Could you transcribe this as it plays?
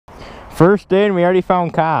First day and we already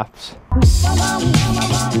found cops.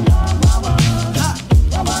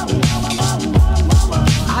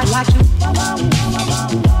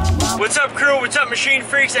 What's up, crew? What's up, machine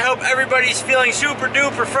freaks? I hope everybody's feeling super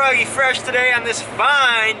duper froggy fresh today on this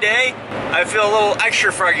fine day. I feel a little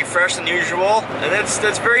extra froggy fresh than usual, and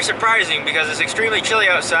that's very surprising because it's extremely chilly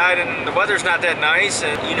outside and the weather's not that nice,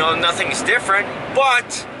 and you know, nothing's different.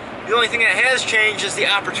 But the only thing that has changed is the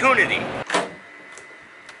opportunity.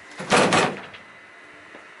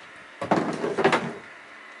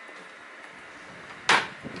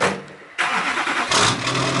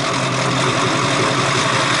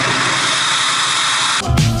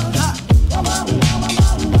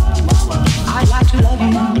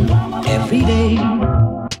 Every day,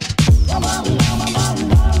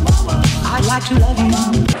 I'd like to love you.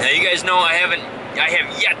 Now you guys know I have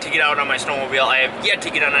yet to get out on my snowmobile. I have yet to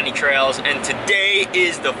get on any trails, and today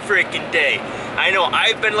is the freaking day. I know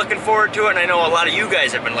I've been looking forward to it, and I know a lot of you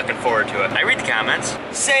guys have been looking forward to it. I read the comments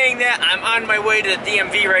saying that I'm on my way to the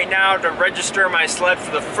DMV right now to register my sled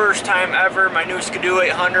for the first time ever, my new Skidoo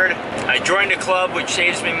 800. I joined a club which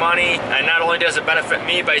saves me money, and not only does it benefit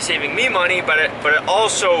me by saving me money, but it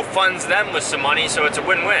also funds them with some money, so it's a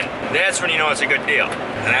win-win. That's when you know it's a good deal.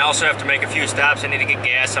 And I also have to make a few stops. I need to get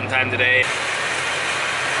gas sometime today.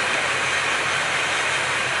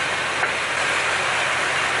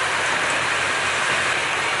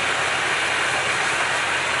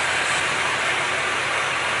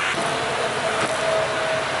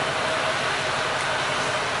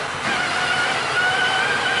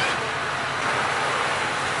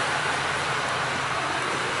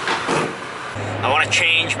 I want to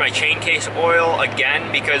change my chain case oil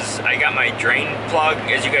again because I got my drain plug,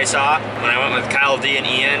 as you guys saw, when I went with Kyle D and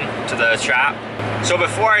Ian to the shop. So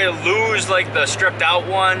before I lose like the stripped out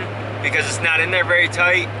one, because it's not in there very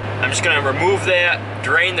tight, I'm just gonna remove that,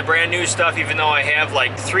 drain the brand new stuff even though I have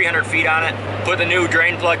like 300 feet on it, put the new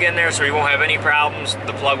drain plug in there so we won't have any problems,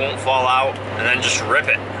 the plug won't fall out, and then just rip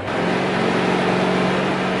it.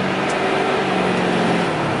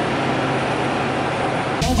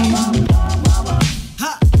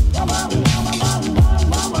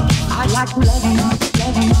 I'd like to love you,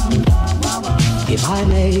 if I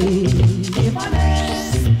may.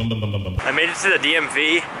 I made it to the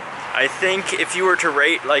DMV. I think if you were to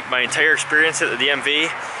rate like my entire experience at the DMV,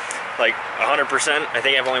 like 100%, I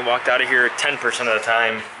think I've only walked out of here 10% of the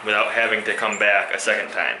time without having to come back a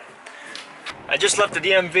second time. I just left the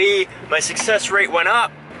DMV, my success rate went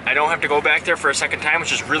up. I don't have to go back there for a second time,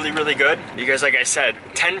 which is really, really good. Because like I said,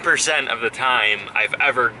 10% of the time I've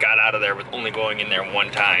ever got out of there with only going in there one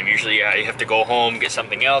time. Usually I have to go home, get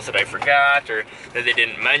something else that I forgot or that they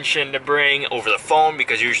didn't mention to bring over the phone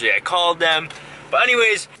because usually I called them. But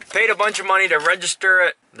anyways, paid a bunch of money to register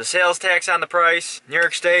it. The sales tax on the price. New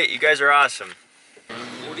York State, you guys are awesome.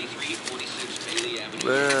 4346 Bailey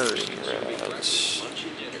Avenue.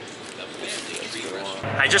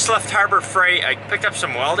 I just left Harbor Freight. I picked up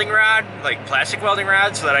some welding rod, like plastic welding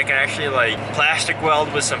rod, so that I can actually like plastic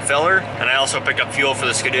weld with some filler. And I also picked up fuel for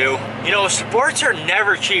the Skidoo. You know, sports are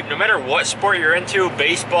never cheap, no matter what sport you're into,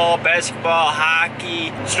 baseball, basketball,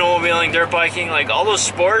 hockey, snowmobiling, dirt biking, like all those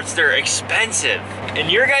sports, they're expensive. In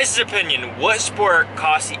your guys' opinion, what sport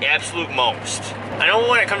costs the absolute most? I know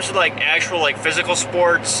when it comes to like actual like physical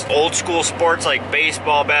sports, old school sports like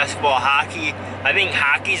baseball, basketball, hockey, I think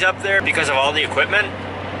hockey's up there because of all the equipment.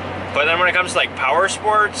 But then when it comes to like power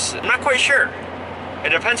sports, I'm not quite sure. It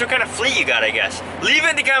depends what kind of fleet you got, I guess. Leave it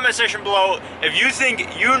in the comment section below if you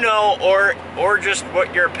think you know or just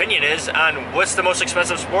what your opinion is on what's the most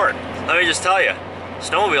expensive sport. Let me just tell you,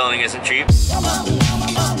 snowmobiling isn't cheap.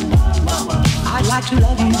 I'd like to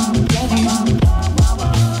love you,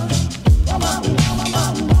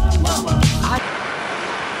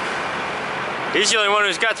 He's the only one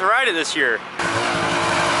who's got to ride it this year.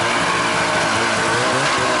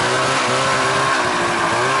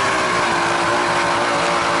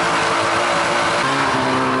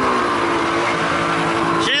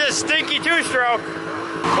 She's a stinky two-stroke.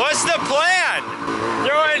 What's the plan?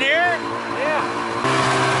 Throw it in here? Yeah.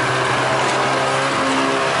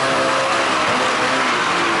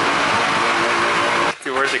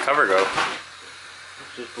 Dude, where'd the cover go? It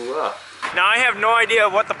just blew up. Now I have no idea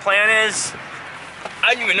what the plan is.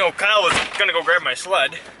 I didn't even know Kyle was gonna go grab my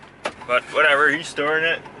sled. But whatever, he's storing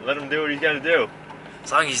it. Let him do what he's gotta do.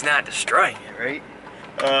 As long as he's not destroying it, right?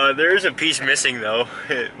 There is a piece missing though.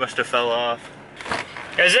 It must have fell off.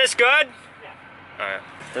 Is this good? Yeah. Alright.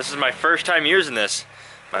 This is my first time using this.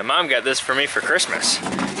 My mom got this for me for Christmas.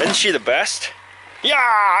 Isn't she the best? Yeah,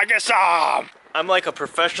 I guess so. I'm like a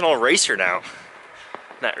professional racer now.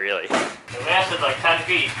 Not really. The mast is like 10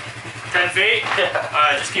 feet. 10 feet?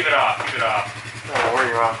 Yeah. Just keep it off. Keep it off. Oh, where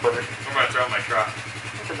you want to put it? I'm gonna throw it in my truck.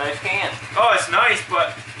 It's a nice can. Oh, it's nice,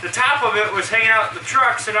 but the top of it was hanging out in the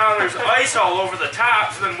truck, so now there's ice all over the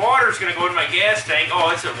top, so then water's gonna go to my gas tank.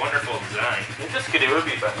 Oh, it's a wonderful design. It just could would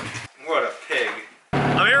be better. What a pig.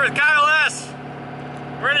 I'm here with Kyle S.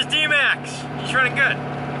 We're in his D-Max. He's running good.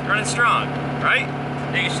 Running strong, right?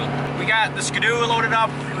 Decent. We got the Skidoo loaded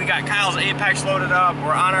up. We got Kyle's Apex loaded up.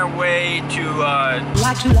 We're on our way to,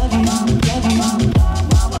 Like to love you,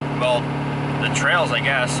 well, the trails, I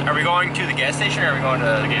guess. Are we going to the gas station or are we going to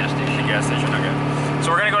the gas station? Gas station, okay.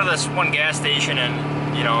 So we're gonna go to this one gas station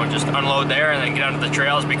and, you know, just unload there and then get onto the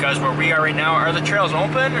trails, because where we are right now, are the trails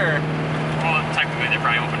open or? Well, technically they're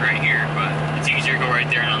probably open right here, but it's easier to go right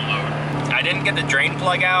there and unload. I didn't get the drain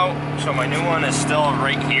plug out, so my new one is still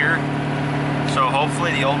right here. So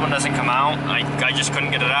hopefully the old one doesn't come out. I just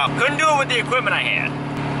couldn't get it out. Couldn't do it with the equipment I had.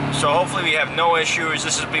 So hopefully we have no issues.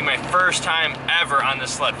 This will be my first time ever on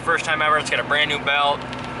this sled. First time ever. It's got a brand new belt.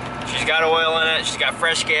 She's got oil in it. She's got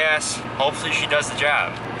fresh gas. Hopefully she does the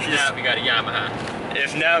job. Yeah, we got a Yamaha.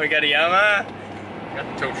 If not, we got a Yamaha. Got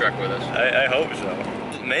the tow truck with us. I hope so.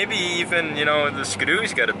 Maybe even, you know, the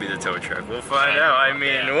Skidoo's got to be the tow truck. We'll find out. I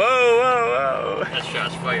mean, yeah. Whoa. That's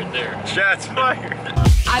shots fired there. Shots fired.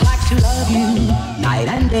 I like to love you night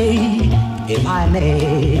and day, if I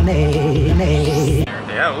may.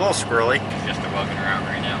 Yeah, a little squirrely. Just a bugging around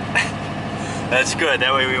right now. That's good.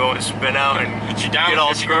 That way we won't spin out and Put you down get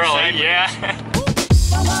all if you go squirrely. sideways. Yeah.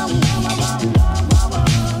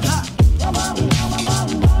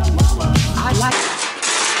 I like.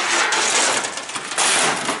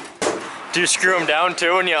 Do you screw them down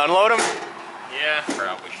too when you unload them? Yeah,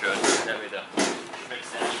 probably should. That'd be the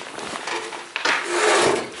fix that.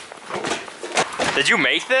 Did you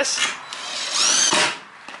make this?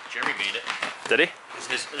 Jeremy made it. Did he?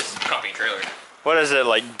 This is company trailer. What is it,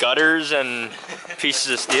 like gutters and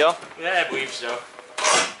pieces of steel? Yeah, I believe so.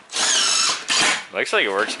 Looks like it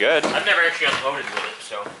works good. I've never actually unloaded with it,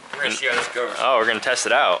 so we're gonna see how this goes. Oh, we're gonna test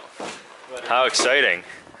it out. How exciting.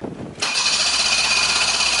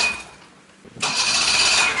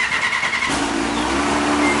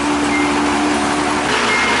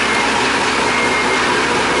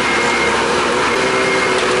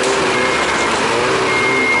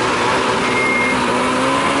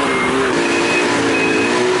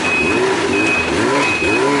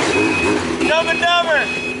 Dumb and Dumber!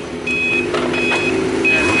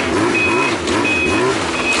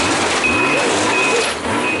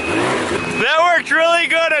 That worked really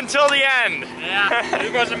good until the end. Yeah,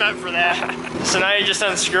 it wasn't meant for that. So now you just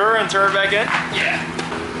unscrew her and throw her back in? Yeah.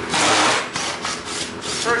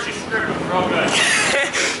 First you strip them real good.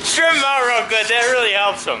 Strip them out real good, that really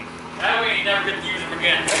helps them. That way you never get to use them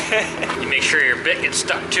again. You make sure your bit gets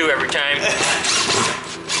stuck too every time.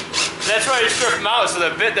 That's why you strip them out, so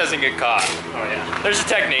the bit doesn't get caught. Oh yeah. There's a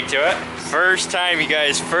technique to it. First time, you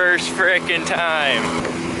guys, first frickin' time.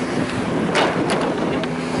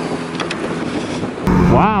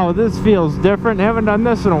 Wow, this feels different. Haven't done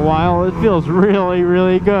this in a while. It feels really,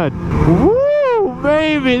 really good. Woo,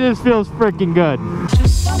 baby, this feels freaking good.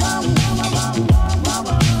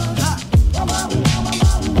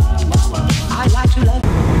 I like to love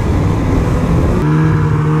you.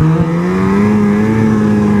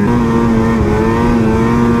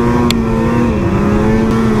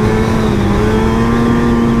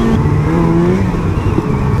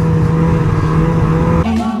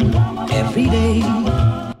 Every day.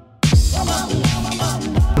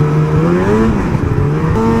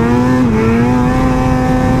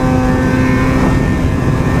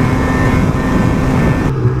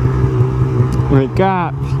 My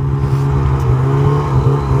gosh.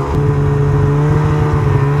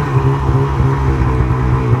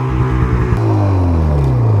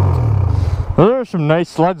 Those are some nice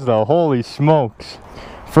sleds though, holy smokes.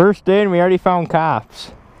 First day and we already found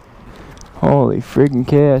cops. Holy friggin'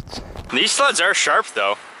 cats. These sleds are sharp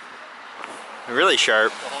though. They're really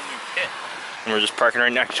sharp. A whole new kit. And we're just parking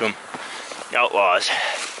right next to them. Outlaws.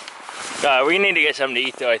 We need to get something to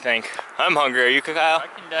eat though, I think. I'm hungry. Are you, Kyle? I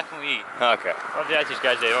can definitely eat. Okay. I'll have to ask these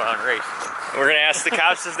guys if they don't want to race. We're gonna ask the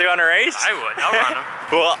cops if they want to race? I would. I'll run them.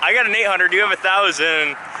 Well, I got an 800, you have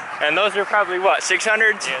 1,000, and those are probably what,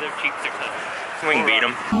 600s? Yeah, they're cheap 600. We can beat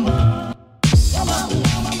them.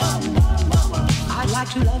 I like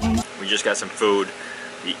to love you. We just got some food.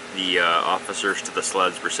 The officers to the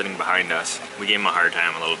sleds were sitting behind us. We gave them a hard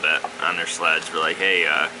time a little bit on their sleds. We're like, hey,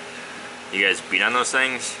 you guys beat on those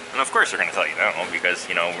things? And of course they're gonna tell you no, because,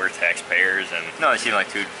 you know, we're taxpayers. And no, they seem like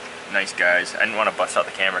two nice guys. I didn't want to bust out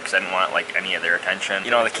the camera because I didn't want like any of their attention.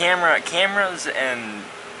 You know, the cameras and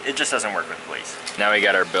it just doesn't work with police. Now we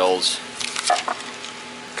got our bills.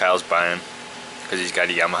 Kyle's buying because he's got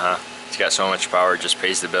a Yamaha. He's got so much power, it just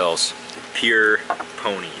pays the bills. Pure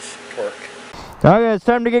ponies. Torque. Okay, it's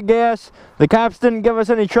time to get gas. The cops didn't give us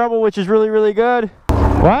any trouble, which is really, really good.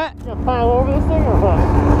 What? You gonna pile over this thing or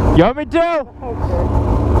what? You want me to?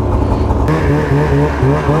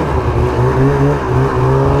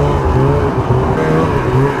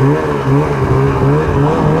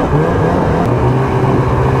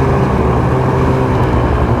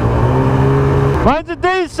 Mine's a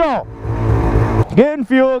diesel! Getting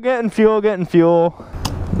fuel, getting fuel, getting fuel.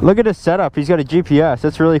 Look at his setup. He's got a GPS.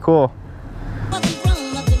 That's really cool.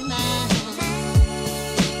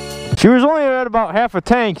 She was only at about half a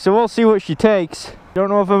tank, so we'll see what she takes. Don't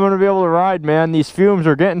know if I'm going to be able to ride, man. These fumes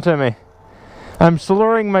are getting to me. I'm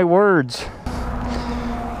slurring my words.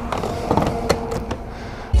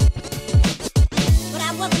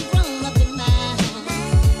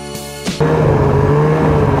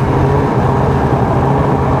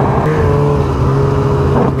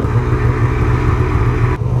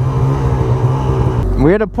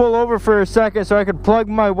 We had to pull over for a second so I could plug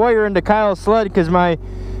my wire into Kyle's sled because my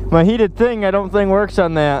heated thing I don't think works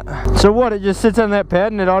on that. So what, it just sits on that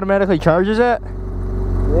pad and it automatically charges it?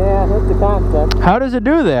 Yeah, that's the concept. How does it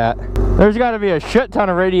do that? There's got to be a shit ton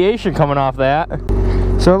of radiation coming off that.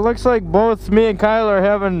 So it looks like both me and Kyle are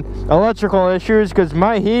having electrical issues because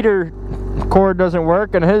my heater cord doesn't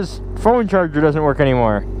work and his phone charger doesn't work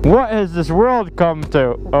anymore. What has this world come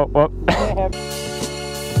to? Oh, oh.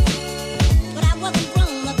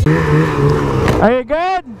 Are you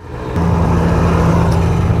good?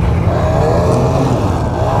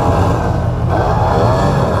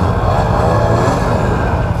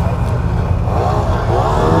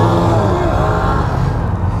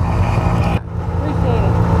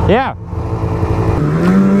 Yeah.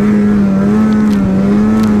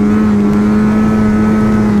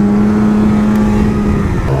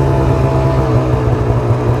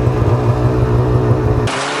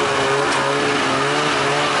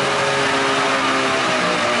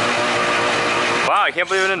 Wow, I can't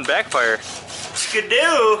believe it didn't backfire.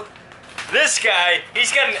 Skidoo! This guy,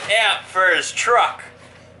 he's got an app for his truck.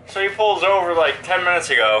 So he pulls over like 10 minutes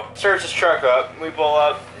ago, starts his truck up, we pull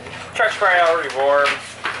up, truck's probably already warm.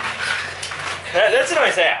 That's a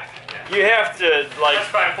nice app. Yeah. You have to, like...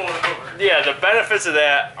 That's why I pulled it over. Yeah, the benefits of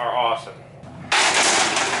that are awesome.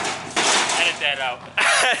 Edit that out.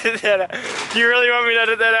 Edit that out. Do you really want me to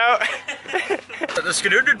edit that out? The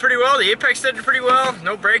Skidoo did pretty well, the Apex did pretty well,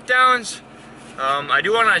 no breakdowns. I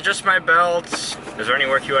do want to adjust my belts. Is there any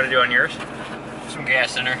work you want to do on yours? Some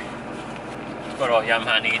gas in her. That's what all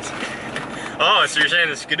Yamaha needs. Oh, so you're saying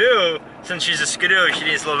the Skidoo, since she's a Skidoo, she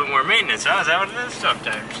needs a little bit more maintenance, huh? Is that what it is?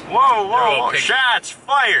 Sometimes. Whoa, whoa, whoa. Shots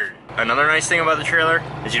fired! Another nice thing about the trailer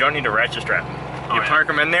is you don't need to ratchet strap them. You park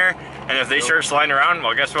them in there, and if they start sliding around,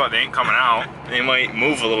 well, guess what? They ain't coming out. They might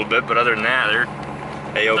move a little bit, but other than that, they're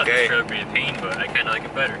A-okay. I thought this trailer would be a pain, but I kind of like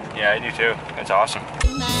it better. Yeah, I do too. It's awesome.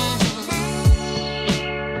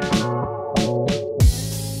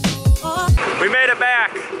 We made it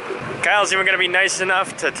back. Kyle's even gonna be nice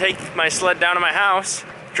enough to take my sled down to my house,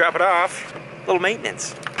 drop it off. A little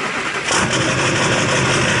maintenance.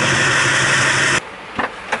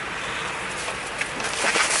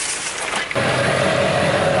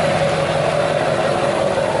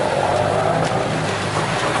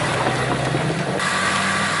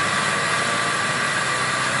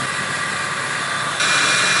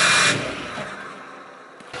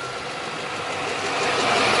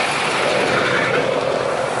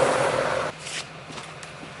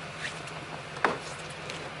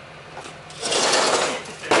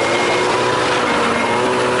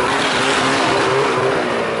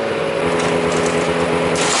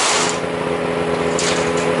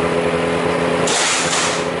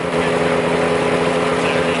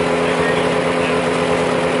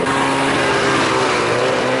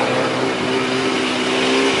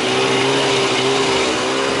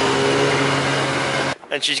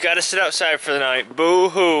 And she's got to sit outside for the night.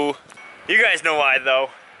 Boo-hoo. You guys know why, though.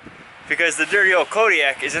 Because the dirty old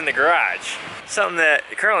Kodiak is in the garage. Something that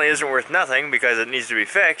currently isn't worth nothing because it needs to be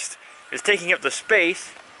fixed is taking up the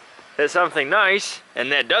space that something nice,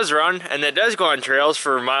 and that does run, and that does go on trails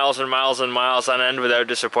for miles and miles and miles on end without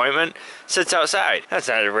disappointment, sits outside. That's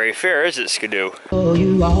not very fair, is it, Skidoo? For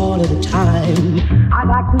you all of the time. I'd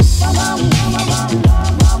like to